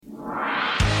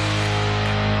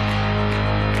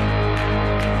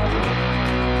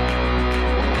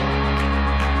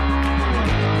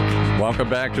Welcome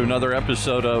back to another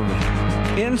episode of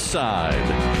Inside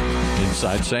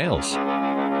Sales.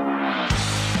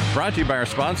 Brought to you by our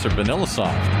sponsor,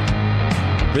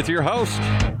 VanillaSoft, with your host,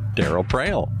 Daryl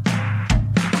Praill.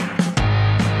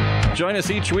 Join us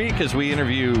each week as we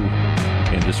interview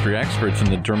industry experts in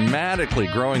the dramatically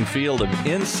growing field of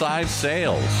inside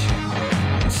sales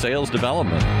and sales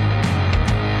development.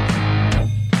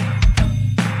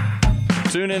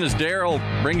 Tune in as Daryl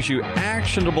brings you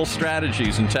actionable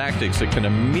strategies and tactics that can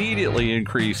immediately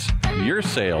increase your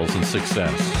sales and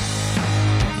success.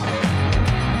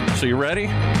 So you ready?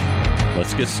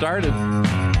 Let's get started.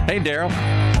 Hey, Daryl.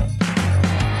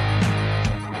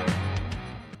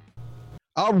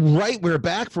 All right, we're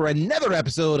back for another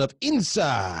episode of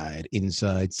Inside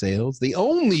Sales, the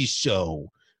only show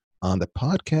on the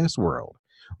podcast world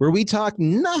where we talk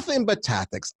nothing but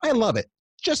tactics. I love it.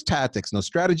 Just tactics, no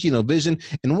strategy, no vision.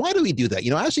 And why do we do that?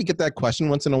 I actually get that question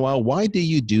once in a while. Why do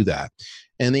you do that?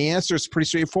 And the answer is pretty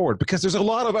straightforward, because there's a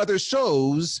lot of other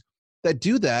shows that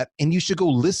do that, and you should go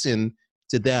listen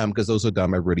to them because those are done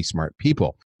by really smart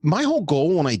people. My whole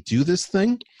goal when I do this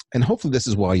thing, and hopefully this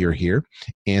is why you're here,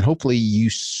 and hopefully you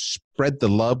spread the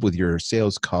love with your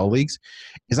sales colleagues,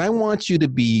 is I want you to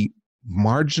be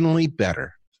marginally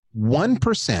better,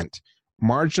 1%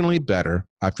 marginally better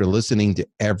after listening to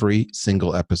every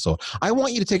single episode. I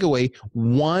want you to take away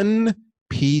one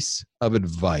piece of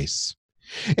advice.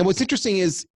 And what's interesting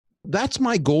is that's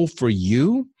my goal for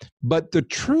you. But the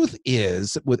truth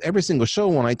is, with every single show,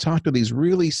 when I talk to these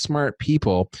really smart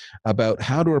people about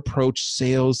how to approach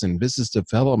sales and business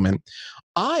development,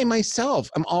 I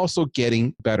myself am also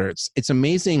getting better. It's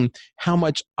amazing how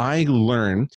much I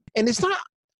learn. And it's not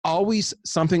always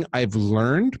something I've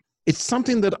learned. It's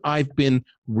something that I've been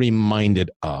reminded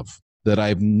of, that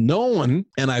I've known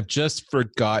and I've just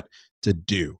forgot to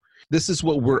do. This is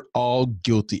what we're all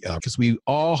guilty of, because we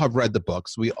all have read the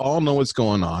books. We all know what's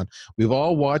going on. We've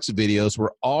all watched videos.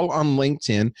 We're all on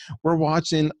LinkedIn. We're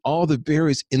watching all the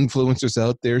various influencers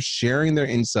out there sharing their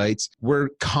insights. We're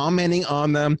commenting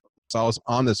on them. So I was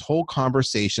on this whole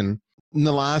conversation in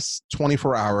the last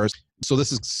 24 hours. So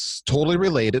this is totally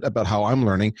related about how I'm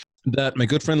learning, that my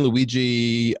good friend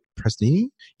Luigi Prestini,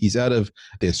 he's out of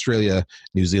the Australia,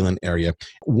 New Zealand area.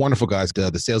 Wonderful guys,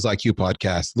 the Sales IQ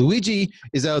podcast. Luigi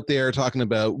is out there talking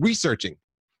about researching,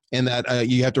 and that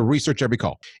you have to research every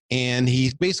call. And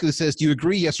he basically says, do you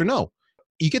agree, yes or no?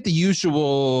 You get the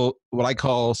usual, what I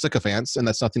call sycophants, and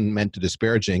that's nothing meant to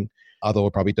disparaging, although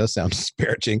it probably does sound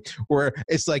disparaging, where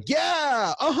it's like,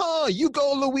 yeah, you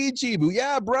go Luigi,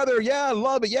 yeah, brother, yeah, I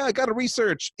love it, yeah, I got to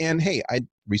research. And hey,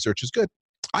 research is good.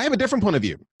 I have a different point of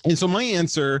view. And so my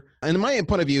answer, and my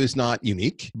point of view is not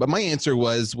unique, but my answer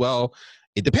was, well,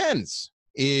 it depends.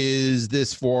 Is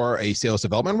this for a sales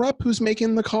development rep who's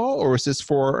making the call, or is this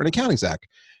for an account exec?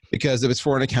 Because if it's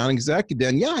for an account exec,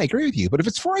 then yeah, I agree with you. But if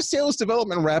it's for a sales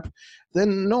development rep,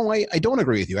 then no, I don't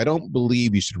agree with you. I don't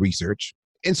believe you should research.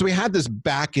 And so we had this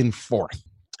back and forth.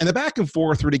 And the back and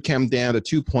forth really came down to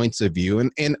 2 points of view.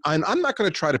 And I'm not going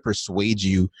to try to persuade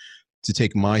you to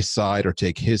take my side or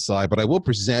take his side, but I will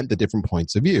present the different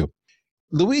points of view.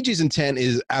 Luigi's intent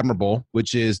is admirable,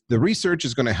 which is the research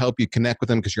is going to help you connect with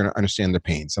them because you're going to understand their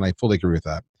pains. And I fully agree with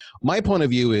that. My point of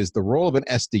view is the role of an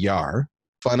SDR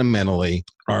fundamentally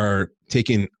are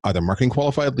taking either marketing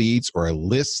qualified leads or a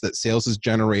list that sales has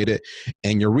generated,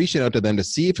 and you're reaching out to them to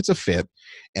see if it's a fit.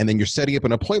 And then you're setting up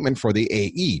an appointment for the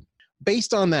AE.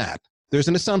 Based on that, there's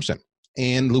an assumption.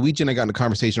 And Luigi and I got in a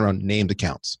conversation around named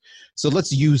accounts. So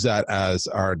let's use that as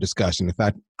our discussion. In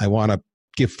fact, I want to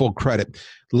give full credit.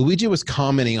 Luigi was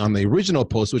commenting on the original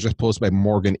post, which was posted by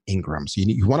Morgan Ingram. So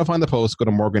you want to find the post, go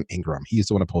to Morgan Ingram. He's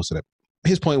the one who posted it.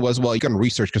 His point was, well, you can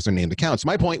research because they're named accounts.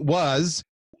 My point was,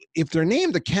 if they're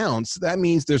named accounts, that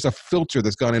means there's a filter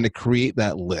that's gone in to create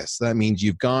that list. That means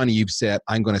you've said,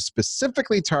 I'm going to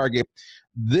specifically target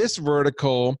this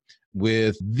vertical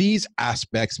with these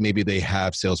aspects. Maybe they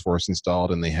have Salesforce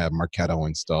installed and they have Marketo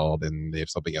installed and they have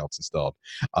something else installed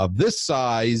of this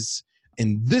size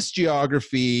in this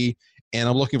geography. And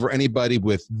I'm looking for anybody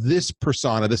with this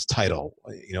persona, this title,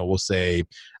 we'll say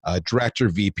director,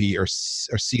 VP, or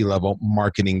C-level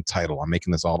marketing title. I'm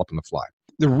making this all up on the fly.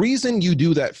 The reason you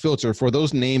do that filter for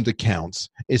those named accounts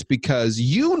is because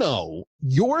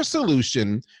your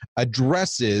solution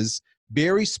addresses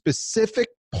very specific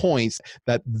points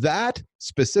that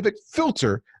specific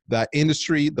filter, that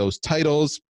industry, those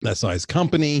titles, that size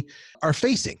company are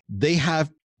facing. They have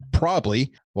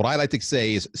probably, what I like to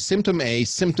say is symptom A,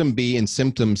 symptom B, and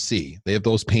symptom C. They have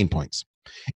those pain points.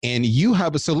 And you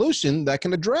have a solution that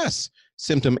can address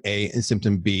symptom A and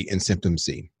symptom B and symptom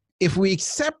C. If we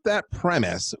accept that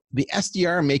premise, the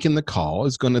SDR making the call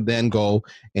is going to then go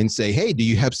and say, hey, do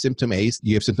you have symptom A? Do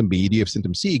you have symptom B? Do you have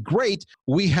symptom C? Great.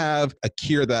 We have a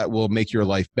cure that will make your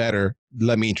life better.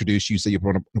 Let me introduce you. Say you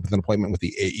put an appointment with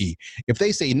the AE. If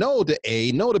they say no to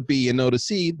A, no to B, and no to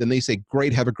C, then they say,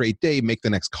 great, have a great day, make the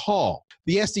next call.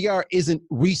 The SDR isn't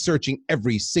researching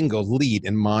every single lead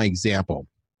in my example.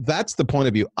 That's the point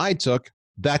of view I took.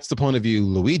 That's the point of view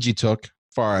Luigi took,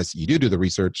 as far as you do the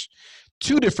research.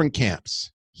 Two different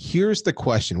camps. Here's the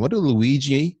question. What do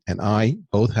Luigi and I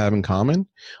both have in common?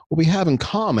 What we have in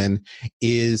common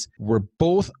is we're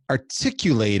both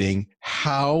articulating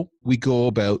how we go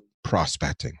about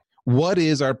prospecting. What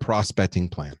is our prospecting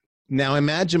plan? Now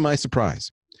imagine my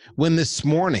surprise when this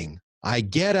morning I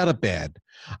get out of bed,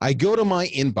 I go to my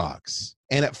inbox,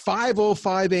 and at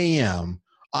 5:05 a.m.,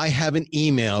 I have an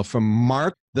email from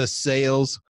Mark the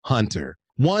Sales Hunter,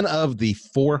 one of the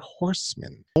 4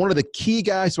 horsemen, one of the key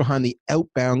guys behind the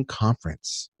Outbound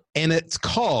Conference. And it's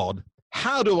called,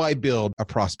 How Do I Build a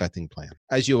Prospecting Plan?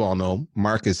 As you all know,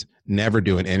 Mark is never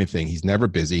doing anything. He's never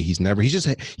busy. He's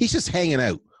just hanging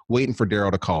out, waiting for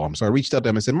Daryl to call him. So I reached out to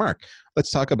him and said, Mark, let's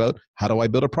talk about how do I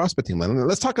build a prospecting plan?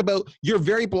 Let's talk about your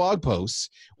very blog posts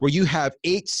where you have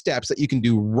 8 steps that you can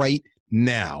do right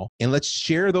now, and let's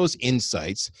share those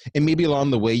insights, and maybe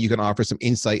along the way you can offer some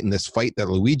insight in this fight that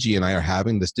Luigi and I are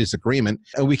having, this disagreement,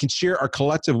 and we can share our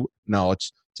collective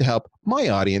knowledge to help my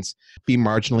audience be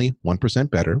marginally 1%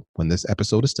 better when this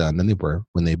episode is done than they were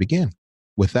when they began.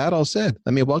 With that all said,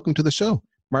 let me welcome to the show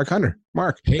Mark Hunter.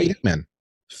 Mark, hey, how you doing, man?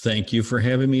 Thank you for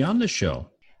having me on the show.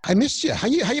 I missed you. How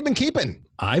you been keeping?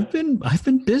 I've been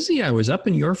busy. I was up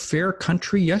in your fair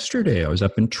country yesterday. I was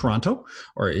up in Toronto,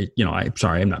 or I'm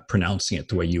sorry, I'm not pronouncing it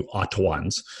the way you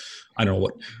Ottawans. I don't know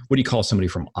what do you call somebody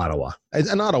from Ottawa? An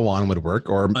Ottawan would work,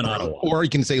 or you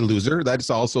can say loser. That's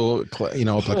also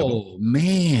applicable. Oh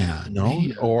man,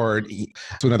 or to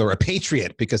another, a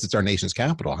patriot, because it's our nation's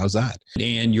capital. How's that?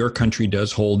 And your country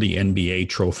does hold the NBA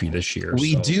trophy this year.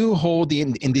 We do hold the.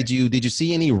 And did you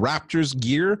see any Raptors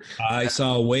gear? I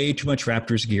saw way too much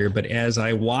Raptors gear, but as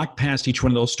I walked past each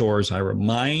one of those stores, I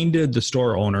reminded the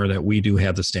store owner that we do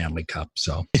have the Stanley Cup.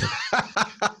 So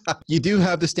you do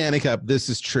have the Stanley Cup. This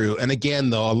is true. And again,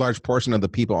 though, a large portion of the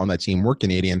people on that team were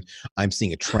Canadian. I'm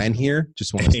seeing a trend here.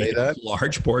 Just want to say that.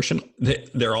 Large portion.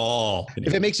 They're all Canadian.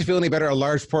 If it makes you feel any better, a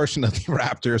large portion of the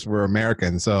Raptors were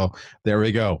American. So there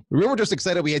we go. We were just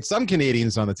excited we had some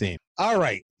Canadians on the team. All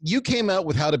right. You came out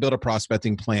with How to Build a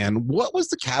Prospecting Plan. What was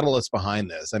the catalyst behind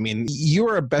this? I mean, you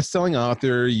are a best-selling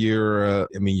author. You're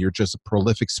just a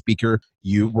prolific speaker.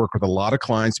 You work with a lot of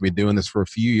clients. You've been doing this for a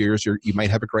few years. You might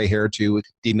have a gray hair too. It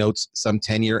denotes some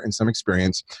tenure and some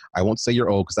experience. I won't say you're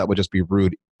old because that would just be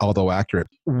rude, although accurate.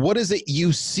 What is it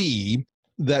you see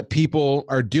that people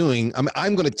are doing?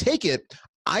 I'm going to take it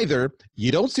either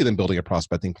you don't see them building a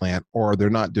prospecting plan or they're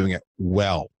not doing it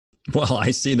well. Well, I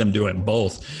see them doing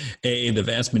both. The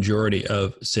vast majority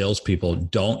of salespeople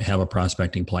don't have a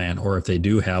prospecting plan, or if they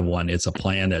do have one, it's a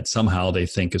plan that somehow they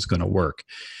think is going to work.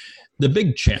 The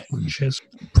big challenge is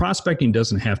prospecting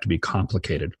doesn't have to be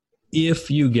complicated if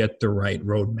you get the right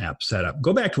roadmap set up.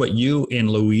 Go back to what you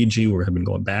and Luigi have been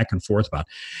going back and forth about.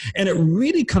 And it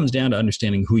really comes down to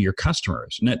understanding who your customer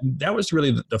is. And that was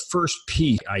really the first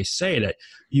piece I say, that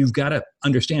you've got to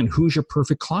understand who's your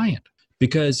perfect client.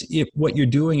 Because if what you're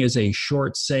doing is a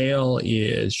short sale,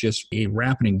 is just a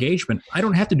rapid engagement, I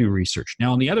don't have to do research.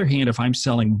 Now, on the other hand, if I'm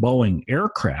selling Boeing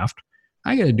aircraft,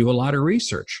 I got to do a lot of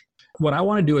research. What I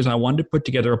want to do is I wanted to put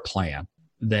together a plan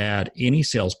that any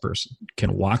salesperson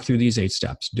can walk through these 8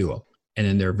 steps, do them, and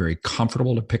then they're very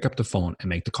comfortable to pick up the phone and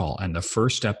make the call. And the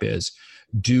first step is,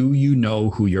 do you know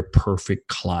who your perfect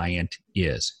client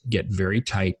is? Get very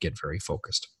tight, get very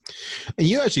focused. And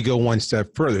you actually go one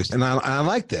step further. And I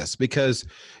like this because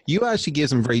you actually give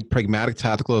some very pragmatic,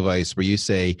 tactical advice where you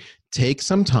say, take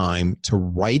some time to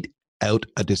write out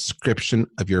a description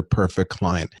of your perfect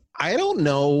client. I don't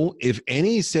know if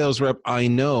any sales rep I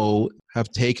know have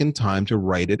taken time to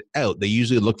write it out. They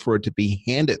usually look for it to be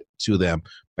handed to them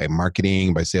by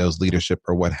marketing, by sales leadership,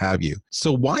 or what have you.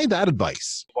 So why that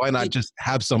advice? Why not just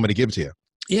have somebody give it to you?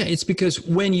 Yeah, it's because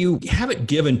when you have it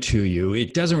given to you,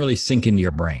 it doesn't really sink into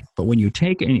your brain. But when you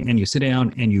take it and you sit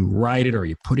down and you write it or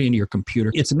you put it into your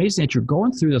computer, it's amazing that you're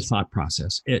going through the thought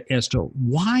process as to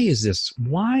why is this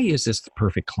the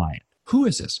perfect client? Who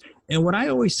is this? And what I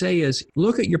always say is,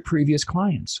 look at your previous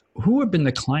clients. Who have been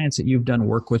the clients that you've done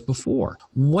work with before?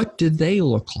 What did they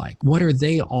look like? What are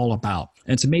they all about?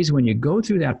 And it's amazing when you go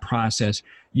through that process,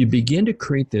 you begin to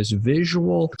create this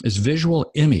visual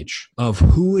image of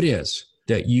who it is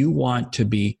that you want to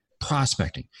be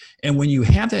prospecting. And when you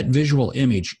have that visual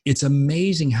image, it's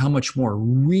amazing how much more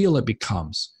real it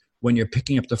becomes when you're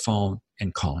picking up the phone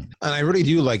and calling them. And I really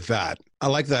do like that. I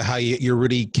like that how you're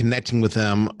really connecting with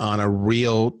them on a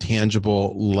real,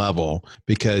 tangible level,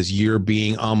 because you're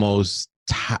being almost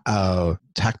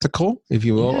tactical, if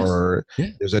you will, or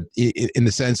there's in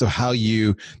the sense of how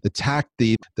you,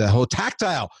 the whole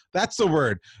tactile, that's the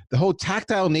word, the whole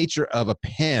tactile nature of a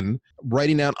pen,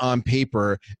 writing out on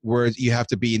paper, where you have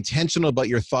to be intentional about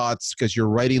your thoughts because you're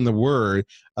writing the word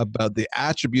about the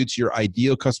attributes your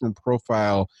ideal customer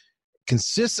profile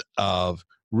consists of,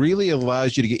 really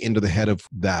allows you to get into the head of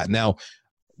that. Now,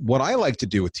 what I like to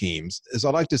do with teams is I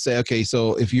like to say, okay,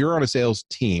 so if you're on a sales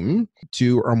team,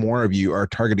 2 or more of you are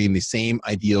targeting the same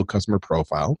ideal customer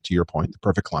profile, to your point, the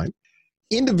perfect client,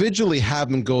 individually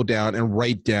have them go down and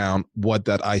write down what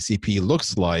that ICP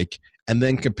looks like and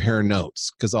then compare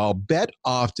notes. Because I'll bet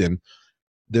often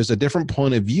there's a different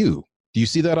point of view. Do you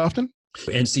see that often?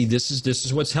 And see, this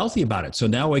is what's healthy about it. So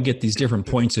now I get these different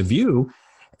points of view.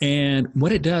 And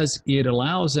what it does, it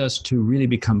allows us to really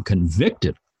become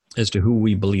convicted as to who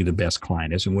we believe the best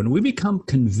client is. And when we become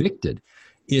convicted,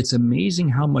 it's amazing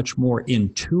how much more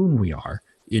in tune we are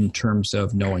in terms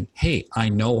of knowing, hey, I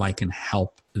know I can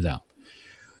help them.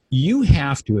 You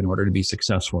have to, in order to be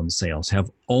successful in sales,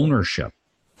 have ownership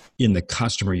in the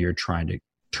customer you're trying to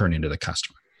turn into the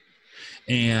customer.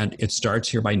 And it starts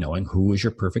here by knowing who is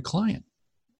your perfect client.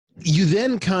 You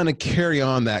then kind of carry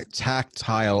on that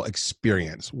tactile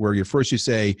experience where you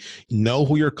say, know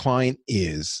who your client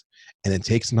is, and then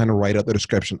take some time to write out the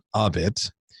description of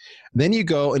it. Then you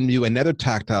go and do another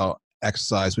tactile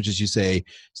exercise, which is you say,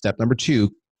 step number 2,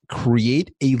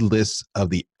 create a list of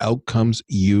the outcomes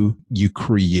you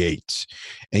create.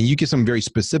 And you get some very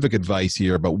specific advice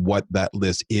here about what that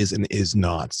list is and is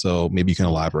not. So maybe you can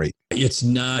elaborate. It's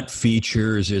not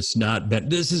features. It's not that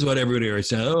this is what everybody always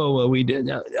says. Oh, well, we did.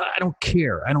 I don't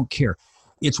care.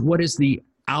 It's what is the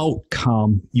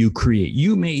outcome you create.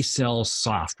 You may sell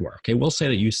software. Okay, we'll say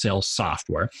that you sell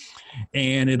software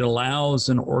and it allows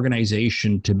an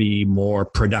organization to be more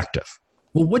productive.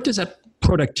 Well, what does that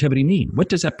productivity mean?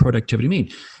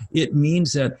 It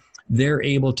means that they're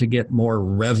able to get more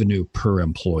revenue per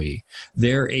employee.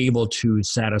 They're able to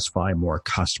satisfy more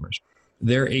customers.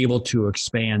 They're able to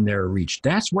expand their reach.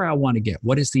 That's where I want to get.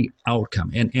 What is the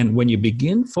outcome? And when you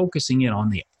begin focusing in on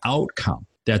the outcome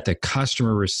that the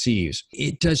customer receives,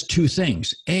 it does 2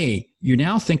 things. A, you're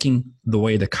now thinking the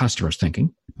way the customer's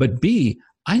thinking. But B,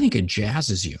 I think it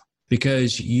jazzes you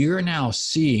because you're now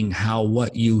seeing how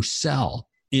what you sell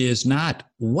is not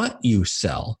what you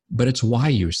sell, but it's why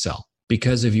you sell,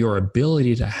 because of your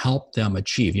ability to help them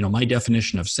achieve. You know, my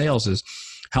definition of sales is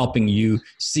helping you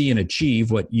see and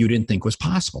achieve what you didn't think was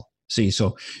possible. See,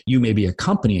 so you may be a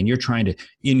company and you're trying to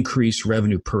increase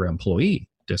revenue per employee.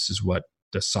 This is what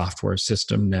the software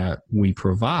system that we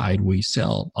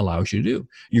sell, allows you to do.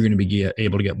 You're going to be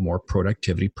able to get more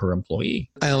productivity per employee.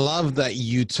 I love that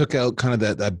you took out kind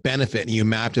of that benefit and you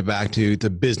mapped it back to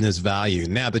business value.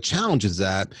 Now, the challenge is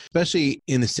that, especially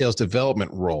in the sales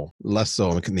development role, less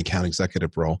so in the account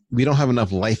executive role, we don't have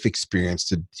enough life experience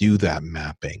to do that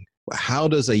mapping. How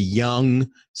does a young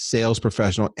sales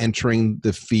professional entering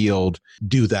the field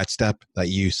do that step that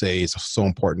you say is so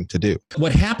important to do?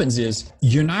 What happens is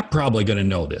you're not probably going to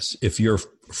know this if you're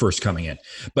first coming in,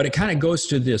 but it kind of goes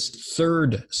to this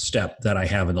 3rd step that I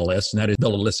have in the list, and that is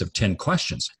build a list of 10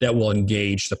 questions that will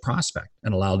engage the prospect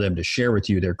and allow them to share with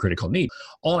you their critical need.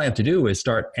 All I have to do is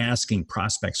start asking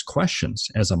prospects questions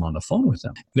as I'm on the phone with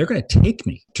them. They're going to take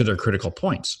me to their critical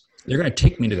points. They're going to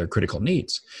take me to their critical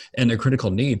needs, and their critical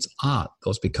needs,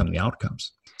 those become the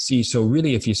outcomes. See, so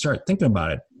really, if you start thinking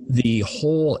about it, the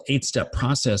whole 8-step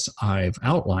process I've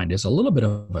outlined is a little bit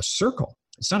of a circle.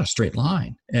 It's not a straight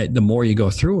line. The more you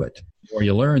go through it, the more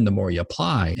you learn, the more you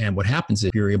apply. And what happens is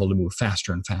you're able to move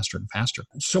faster and faster and faster.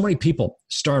 So many people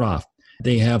start off,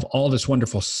 they have all this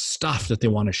wonderful stuff that they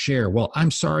want to share. Well,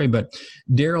 I'm sorry, but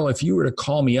Daryl, if you were to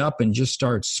call me up and just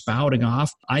start spouting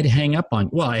off, I'd hang up on,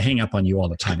 I hang up on you all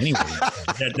the time anyway.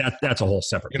 That's a whole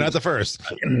separate You're not the first.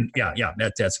 Yeah,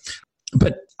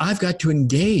 but I've got to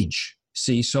engage.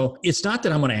 See, so it's not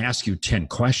that I'm going to ask you 10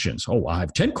 questions. Oh, I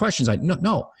have 10 questions.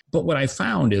 No. But what I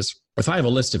found is if I have a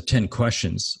list of 10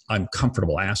 questions I'm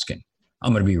comfortable asking,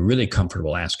 I'm going to be really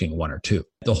comfortable asking 1 or 2.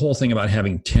 The whole thing about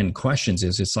having 10 questions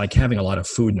is it's like having a lot of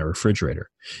food in the refrigerator.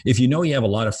 If you know you have a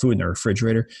lot of food in the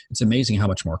refrigerator, it's amazing how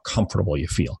much more comfortable you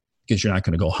feel because you're not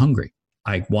going to go hungry.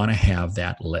 I want to have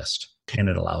that list, and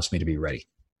it allows me to be ready.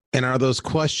 And are those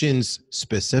questions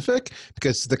specific?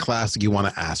 Because it's the classic, you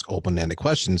want to ask open-ended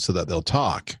questions so that they'll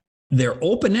talk. they're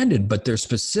open-ended, but they're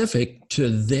specific to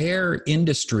their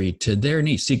industry, to their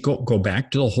needs. See, go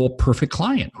back to the whole perfect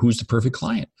client. Who's the perfect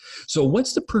client? So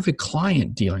what's the perfect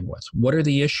client dealing with? What are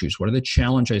the issues? What are the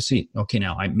challenges I see? Okay,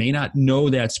 now I may not know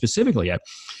that specifically yet,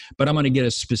 but I'm going to get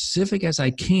as specific as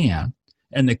I can.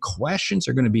 And the questions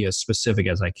are going to be as specific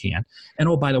as I can. And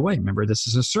oh, by the way, remember, this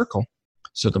is a circle.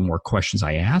 So the more questions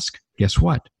I ask, guess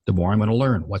what? The more I'm going to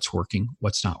learn what's working,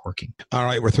 what's not working. All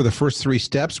right, we're through the first 3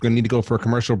 steps. We're going to need to go for a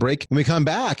commercial break. When we come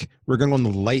back, we're going to go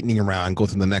on the lightning round, go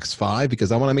through the next 5,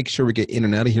 because I want to make sure we get in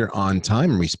and out of here on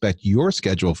time and respect your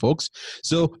schedule, folks.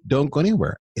 So don't go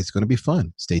anywhere. It's going to be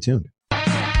fun. Stay tuned.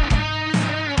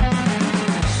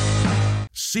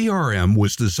 CRM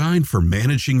was designed for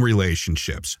managing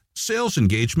relationships. Sales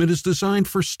engagement is designed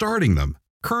for starting them.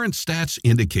 Current stats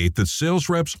indicate that sales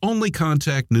reps only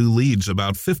contact new leads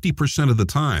about 50% of the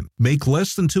time, make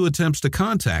less than 2 attempts to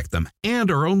contact them,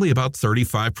 and are only about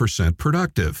 35%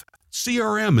 productive.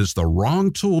 CRM is the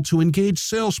wrong tool to engage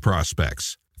sales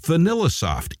prospects.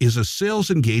 VanillaSoft is a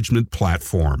sales engagement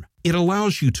platform. It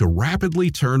allows you to rapidly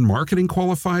turn marketing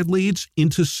qualified leads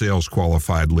into sales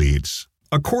qualified leads.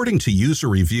 According to user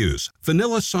reviews,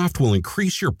 VanillaSoft will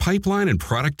increase your pipeline and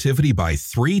productivity by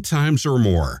 3 times or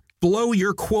more. Blow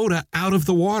your quota out of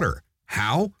the water.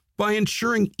 How? By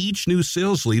ensuring each new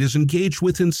sales lead is engaged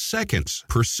within seconds,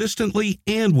 persistently,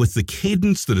 and with the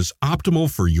cadence that is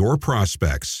optimal for your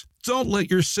prospects. Don't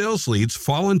let your sales leads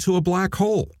fall into a black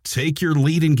hole. Take your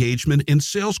lead engagement and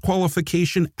sales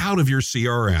qualification out of your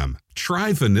CRM.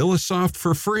 Try VanillaSoft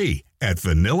for free at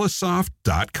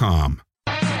vanillasoft.com.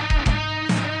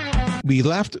 We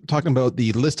left talking about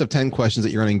the list of 10 questions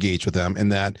that you're going to engage with them,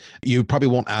 and that you probably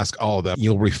won't ask all of them.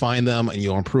 You'll refine them and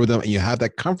you'll improve them, and you have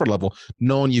that comfort level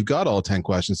knowing you've got all 10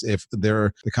 questions if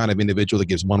they're the kind of individual that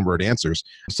gives one-word answers.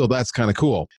 So that's kind of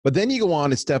cool. But then you go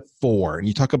on to step 4, and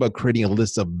you talk about creating a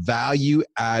list of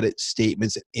value-added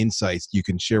statements and insights you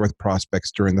can share with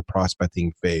prospects during the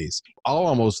prospecting phase. I'll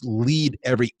almost lead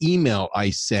every email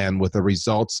I send with a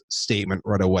results statement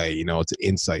right away. It's an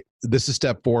insight. This is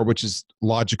step 4, which is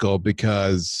logical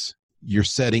because you're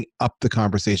setting up the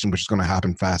conversation, which is going to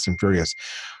happen fast and furious.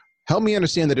 Help me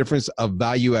understand the difference of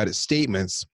value-added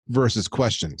statements versus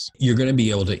questions. You're going to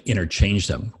be able to interchange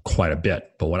them quite a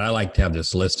bit. But what I like to have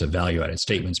this list of value-added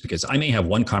statements, because I may have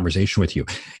one conversation with you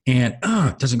and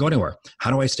it doesn't go anywhere.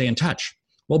 How do I stay in touch?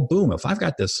 Well, boom, if I've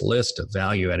got this list of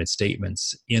value-added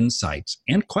statements, insights,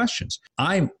 and questions,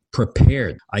 I'm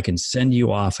prepared. I can send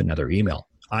you off another email.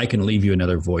 I can leave you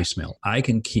another voicemail. I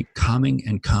can keep coming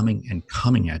and coming and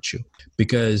coming at you,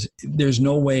 because there's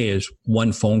no way as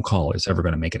one phone call is ever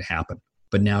going to make it happen.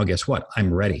 But now guess what?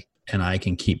 I'm ready, and I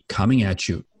can keep coming at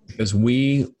you, because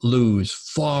we lose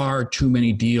far too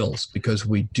many deals because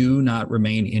we do not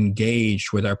remain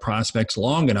engaged with our prospects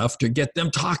long enough to get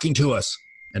them talking to us.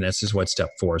 And this is what step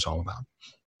 4 is all about.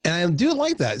 And I do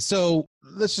like that. So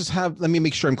let me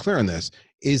make sure I'm clear on this.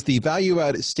 Is the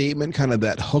value-added statement kind of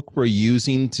that hook we're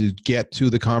using to get to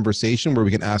the conversation where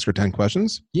we can ask our 10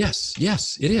 questions? Yes,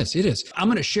 it is. I'm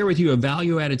going to share with you a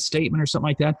value-added statement or something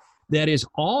like that. That is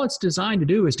all it's designed to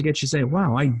do, is to get you to say,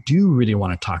 wow, I do really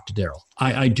want to talk to Daryl.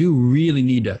 I do really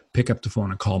need to pick up the phone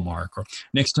and call Mark. Or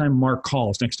next time Mark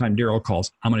calls, next time Daryl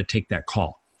calls, I'm going to take that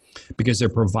call. Because they're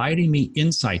providing me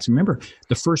insights. Remember,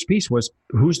 the first piece was,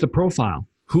 who's the profile?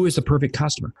 Who is the perfect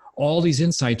customer? All these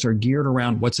insights are geared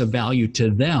around what's of value to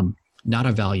them, not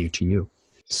a value to you.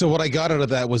 So what I got out of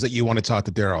that was that you want to talk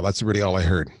to Daryl. That's really all I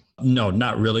heard. No,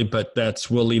 not really, but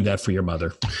we'll leave that for your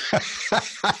mother.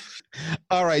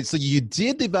 All right. So you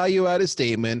did the value-added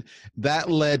statement.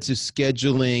 That led to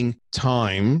scheduling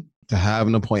time to have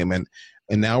an appointment.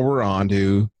 And now we're on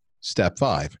to step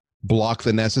 5. Block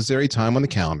the necessary time on the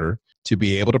calendar to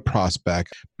be able to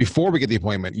prospect before we get the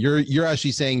appointment. You're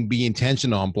actually saying be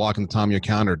intentional on blocking the time on your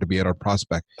calendar to be able to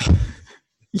prospect.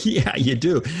 Yeah, you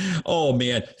do. Oh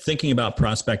man, thinking about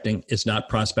prospecting is not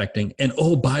prospecting. And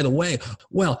oh, by the way,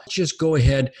 well, just go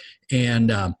ahead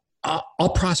and I'll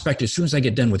prospect as soon as I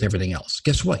get done with everything else.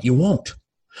 Guess what? You won't.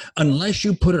 Unless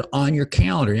you put it on your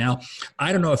calendar. Now,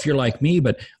 I don't know if you're like me,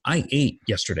 but I ate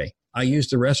yesterday. I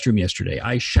used the restroom yesterday.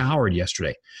 I showered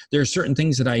yesterday. There are certain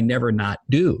things that I never not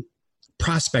do.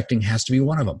 Prospecting has to be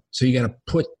one of them. So you got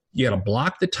to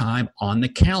block the time on the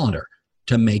calendar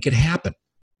to make it happen.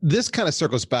 This kind of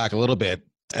circles back a little bit,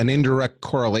 an indirect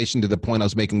correlation to the point I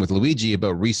was making with Luigi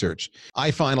about research. I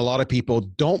find a lot of people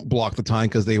don't block the time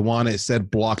because they want to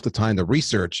instead block the time to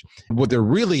research. What they're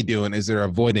really doing is they're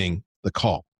avoiding the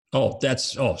call. Oh,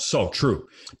 that's so true.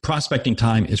 Prospecting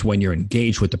time is when you're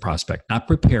engaged with the prospect, not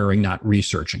preparing, not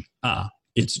researching.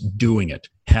 It's doing it,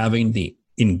 having the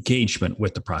engagement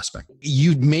with the prospect.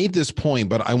 You made this point,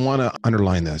 but I want to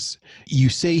underline this. You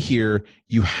say here,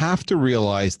 you have to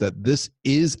realize that this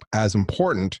is as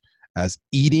important as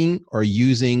eating or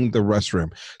using the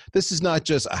restroom. This is not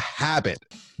just a habit.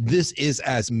 This is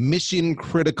as mission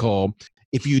critical.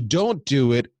 If you don't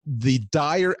do it, the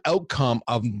dire outcome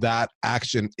of that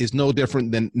action is no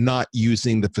different than not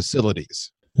using the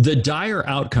facilities. The dire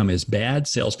outcome is bad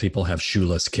salespeople have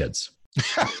shoeless kids.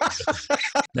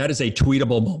 That is a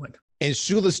tweetable moment. And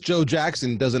shoeless Joe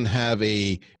Jackson doesn't have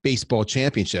a baseball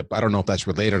championship. I don't know if that's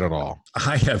related at all.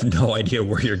 I have no idea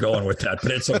where you're going with that,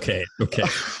 but it's okay. Okay.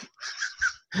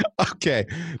 Okay.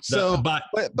 So, but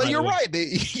you're right.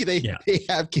 They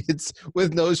have kids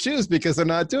with no shoes because they're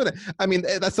not doing it. I mean,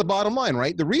 that's the bottom line,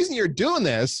 right? The reason you're doing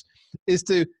this is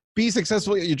to be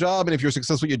successful at your job. And if you're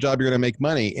successful at your job, you're going to make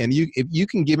money. And if you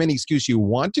can give any excuse you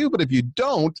want to, but if you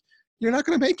don't, you're not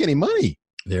going to make any money.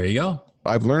 There you go.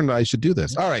 I've learned I should do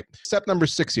this. All right. Step number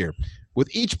 6 here.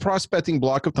 With each prospecting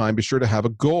block of time, be sure to have a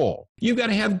goal. You've got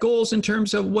to have goals in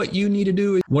terms of what you need to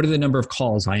do. What are the number of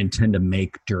calls I intend to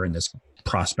make during this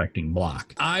prospecting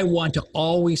block? I want to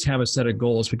always have a set of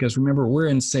goals because remember, we're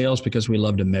in sales because we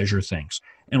love to measure things.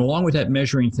 And along with that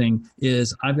measuring thing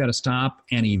is I've got to stop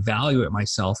and evaluate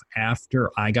myself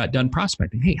after I got done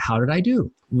prospecting. Hey, how did I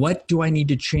do? What do I need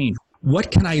to change?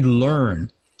 What can I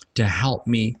learn to help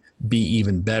me be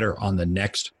even better on the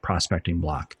next prospecting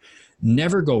block?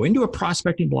 Never go into a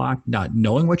prospecting block not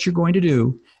knowing what you're going to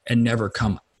do and never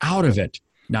come out of it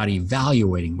not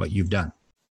evaluating what you've done.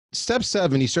 Step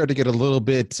 7, you start to get a little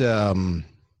bit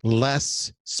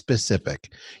less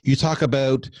specific. You talk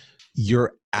about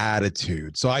your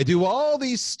attitude. So I do all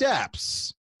these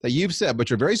steps that you've said, but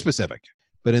you're very specific.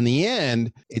 But in the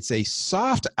end, it's a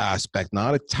soft aspect,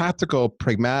 not a tactical,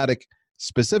 pragmatic,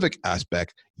 specific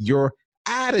aspect. Your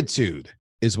attitude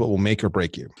is what will make or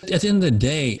break you. At the end of the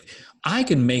day, I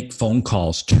can make phone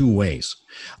calls 2 ways.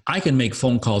 I can make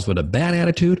phone calls with a bad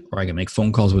attitude, or I can make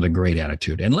phone calls with a great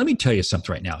attitude. And let me tell you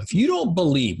something right now. If you don't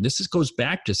believe, goes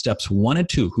back to steps 1 and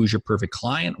 2, who's your perfect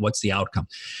client? What's the outcome?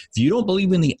 If you don't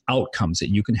believe in the outcomes that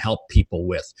you can help people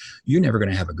with, you're never going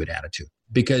to have a good attitude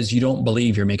because you don't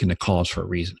believe you're making the calls for a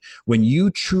reason. When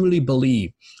you truly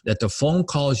believe that the phone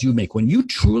calls you make, when you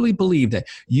truly believe that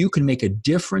you can make a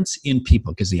difference in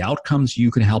people because the outcomes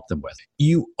you can help them with,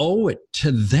 you owe it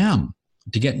to them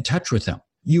to get in touch with them.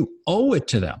 You owe it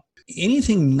to them.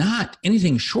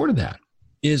 Anything short of that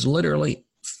is literally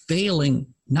failing,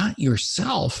 not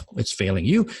yourself, it's failing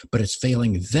you, but it's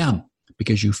failing them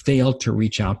because you failed to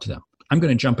reach out to them. I'm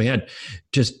going to jump ahead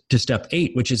to step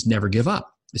 8, which is never give up.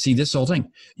 See, this whole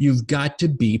thing, you've got to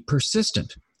be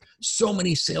persistent. So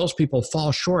many salespeople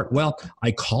fall short. Well,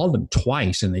 I called them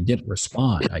twice and they didn't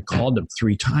respond. I called them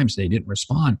 3 times, they didn't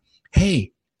respond.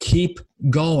 Hey, keep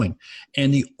going.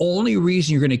 And the only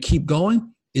reason you're going to keep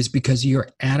going is because of your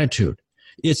attitude.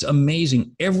 It's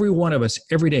amazing. Every one of us,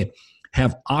 every day,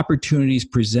 have opportunities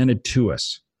presented to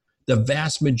us. The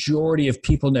vast majority of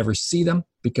people never see them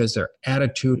because their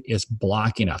attitude is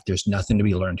blocking out. There's nothing to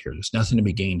be learned here. There's nothing to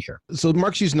be gained here. So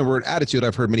Mark's using the word attitude.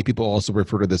 I've heard many people also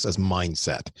refer to this as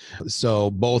mindset.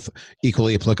 So both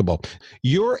equally applicable.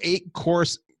 Your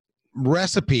 8-course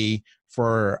recipe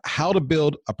for how to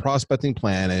build a prospecting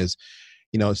plan is,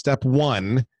 step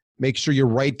 1, make sure you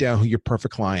write down who your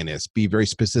perfect client is. Be very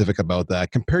specific about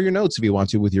that. Compare your notes if you want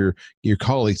to with your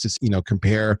colleagues to,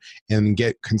 compare and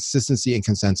get consistency and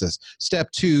consensus.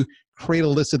 Step 2, create a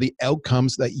list of the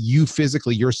outcomes that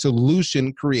your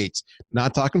solution creates.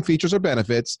 Not talking features or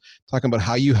benefits, talking about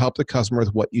how you help the customer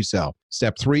with what you sell.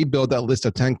 Step 3, build that list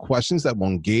of 10 questions that will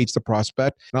engage the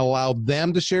prospect and allow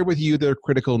them to share with you their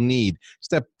critical need.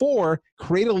 Step 4,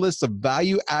 create a list of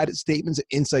value-added statements and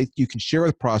insights you can share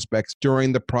with prospects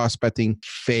during the prospecting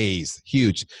phase.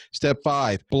 Huge. Step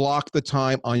 5, block the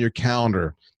time on your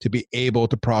calendar to be able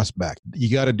to prospect. You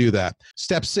got to do that.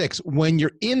 Step 6, when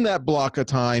you're in that block of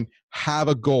time, have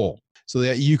a goal so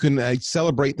that you can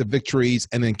celebrate the victories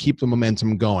and then keep the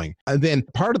momentum going. And then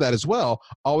part of that as well,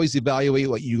 always evaluate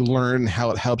what you learn and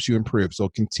how it helps you improve. So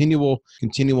continual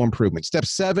improvement. Step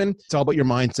 7, it's all about your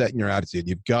mindset and your attitude.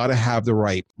 You've got to have the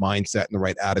right mindset and the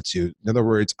right attitude. In other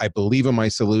words, I believe in my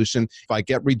solution. If I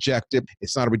get rejected,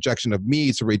 it's not a rejection of me,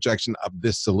 it's a rejection of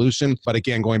this solution. But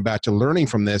again, going back to learning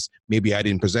from this, maybe I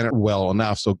didn't present it well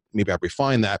enough, so maybe I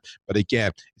refine that. But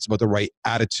again, it's about the right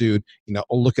attitude.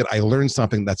 I learned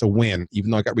something, that's a win.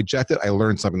 Even though I got rejected, I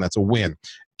learned something, that's a win.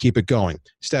 Keep it going.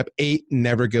 Step 8,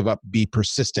 never give up, be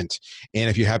persistent. And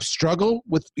if you struggle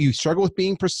with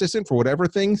being persistent for whatever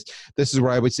things, this is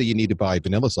where I would say you need to buy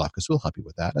VanillaSoft because we'll help you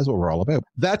with that. That's what we're all about.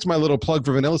 That's my little plug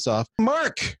for VanillaSoft.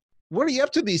 Mark, what are you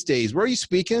up to these days? Where are you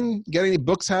speaking? Got any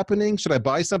books happening? Should I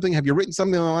buy something? Have you written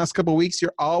something in the last couple of weeks?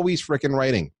 You're always freaking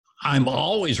writing. I'm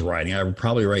always writing. I would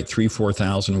probably write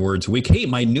 3,000-4,000 words a week. Hey,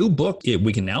 my new book,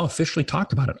 we can now officially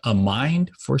talk about it. A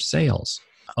Mind for Sales.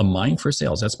 A Mind for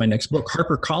Sales. That's my next book.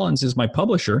 HarperCollins is my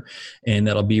publisher, and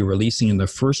that'll be releasing in the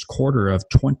first quarter of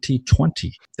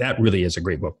 2020. That really is a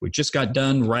great book. We just got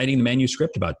done writing the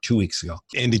manuscript about 2 weeks ago.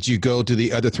 And did you go to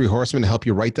the other three horsemen to help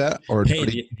you write that? Or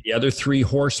hey, the other three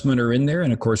horsemen are in there.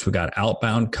 And of course, we got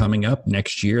Outbound coming up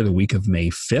next year, the week of May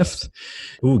 5th.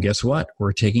 Ooh, guess what?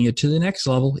 We're taking it to the next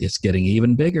level. It's getting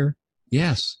even bigger.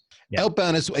 Yes. Yeah.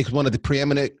 Outbound is like one of the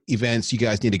preeminent events you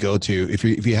guys need to go to. If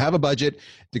you have a budget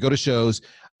to go to shows,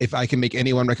 if I can make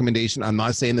any one recommendation, I'm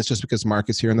not saying this just because Mark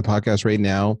is here in the podcast right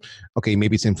now. Okay,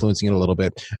 maybe it's influencing it a little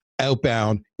bit.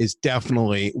 Outbound is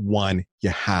definitely one you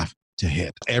have to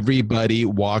hit. Everybody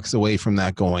walks away from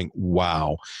that going,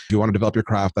 wow. If you want to develop your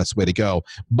craft, that's the way to go.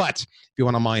 But if you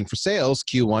want a Mind for Sales,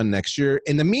 Q1 next year.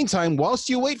 In the meantime, whilst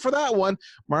you wait for that one,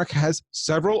 Mark has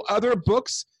several other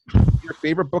books. Your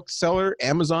favorite bookseller,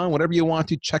 Amazon, whatever you want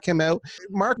to, check him out.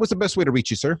 Mark, what's the best way to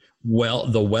reach you, sir? Well,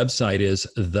 the website is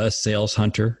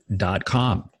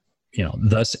thesaleshunter.com.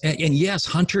 And yes,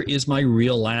 Hunter is my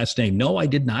real last name. No, I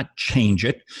did not change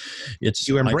it.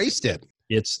 You embraced it.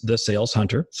 It's The Sales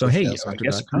Hunter. So, hey, I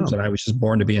guess it proves that I was just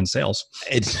born to be in sales.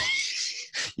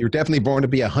 You're definitely born to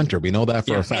be a hunter. We know that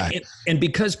for a fact. And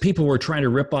because people were trying to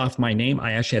rip off my name,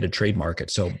 I actually had to trademark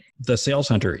it. So The Sales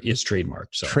Hunter is trademarked.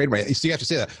 So trademark. So you have to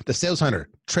say that. The Sales Hunter,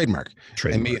 trademark.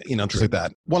 And just like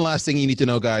that. One last thing you need to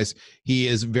know, guys. He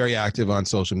is very active on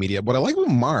social media. What I like with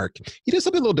Mark, he does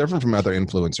something a little different from other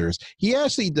influencers. He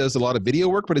actually does a lot of video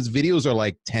work, but his videos are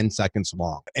like 10 seconds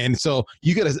long. And so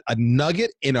you get a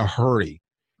nugget in a hurry.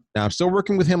 Now, I'm still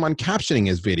working with him on captioning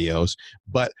his videos,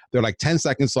 but they're like 10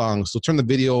 seconds long. So turn the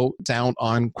video sound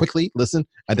on quickly, listen,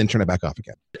 and then turn it back off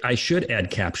again. I should add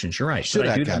captions. You're right. But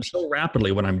I do them so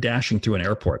rapidly when I'm dashing through an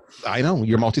airport. I know.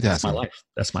 You're multitasking.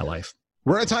 That's my life.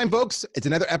 We're out of time, folks. It's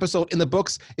another episode in the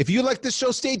books. If you like this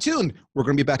show, stay tuned. We're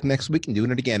going to be back next week and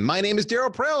doing it again. My name is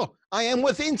Darryl Praill. I am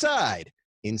with Inside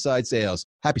Sales.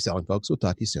 Happy selling, folks. We'll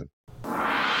talk to you soon.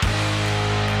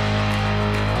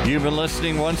 You've been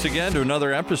listening once again to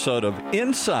another episode of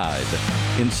Inside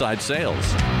Sales,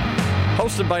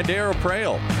 hosted by Darryl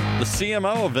Praill, the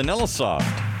CMO of VanillaSoft.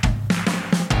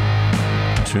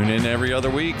 Tune in every other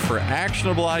week for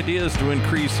actionable ideas to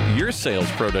increase your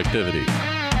sales productivity.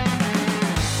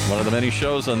 One of the many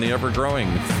shows on the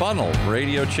ever-growing Funnel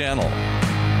Radio channel,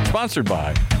 sponsored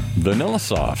by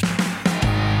VanillaSoft.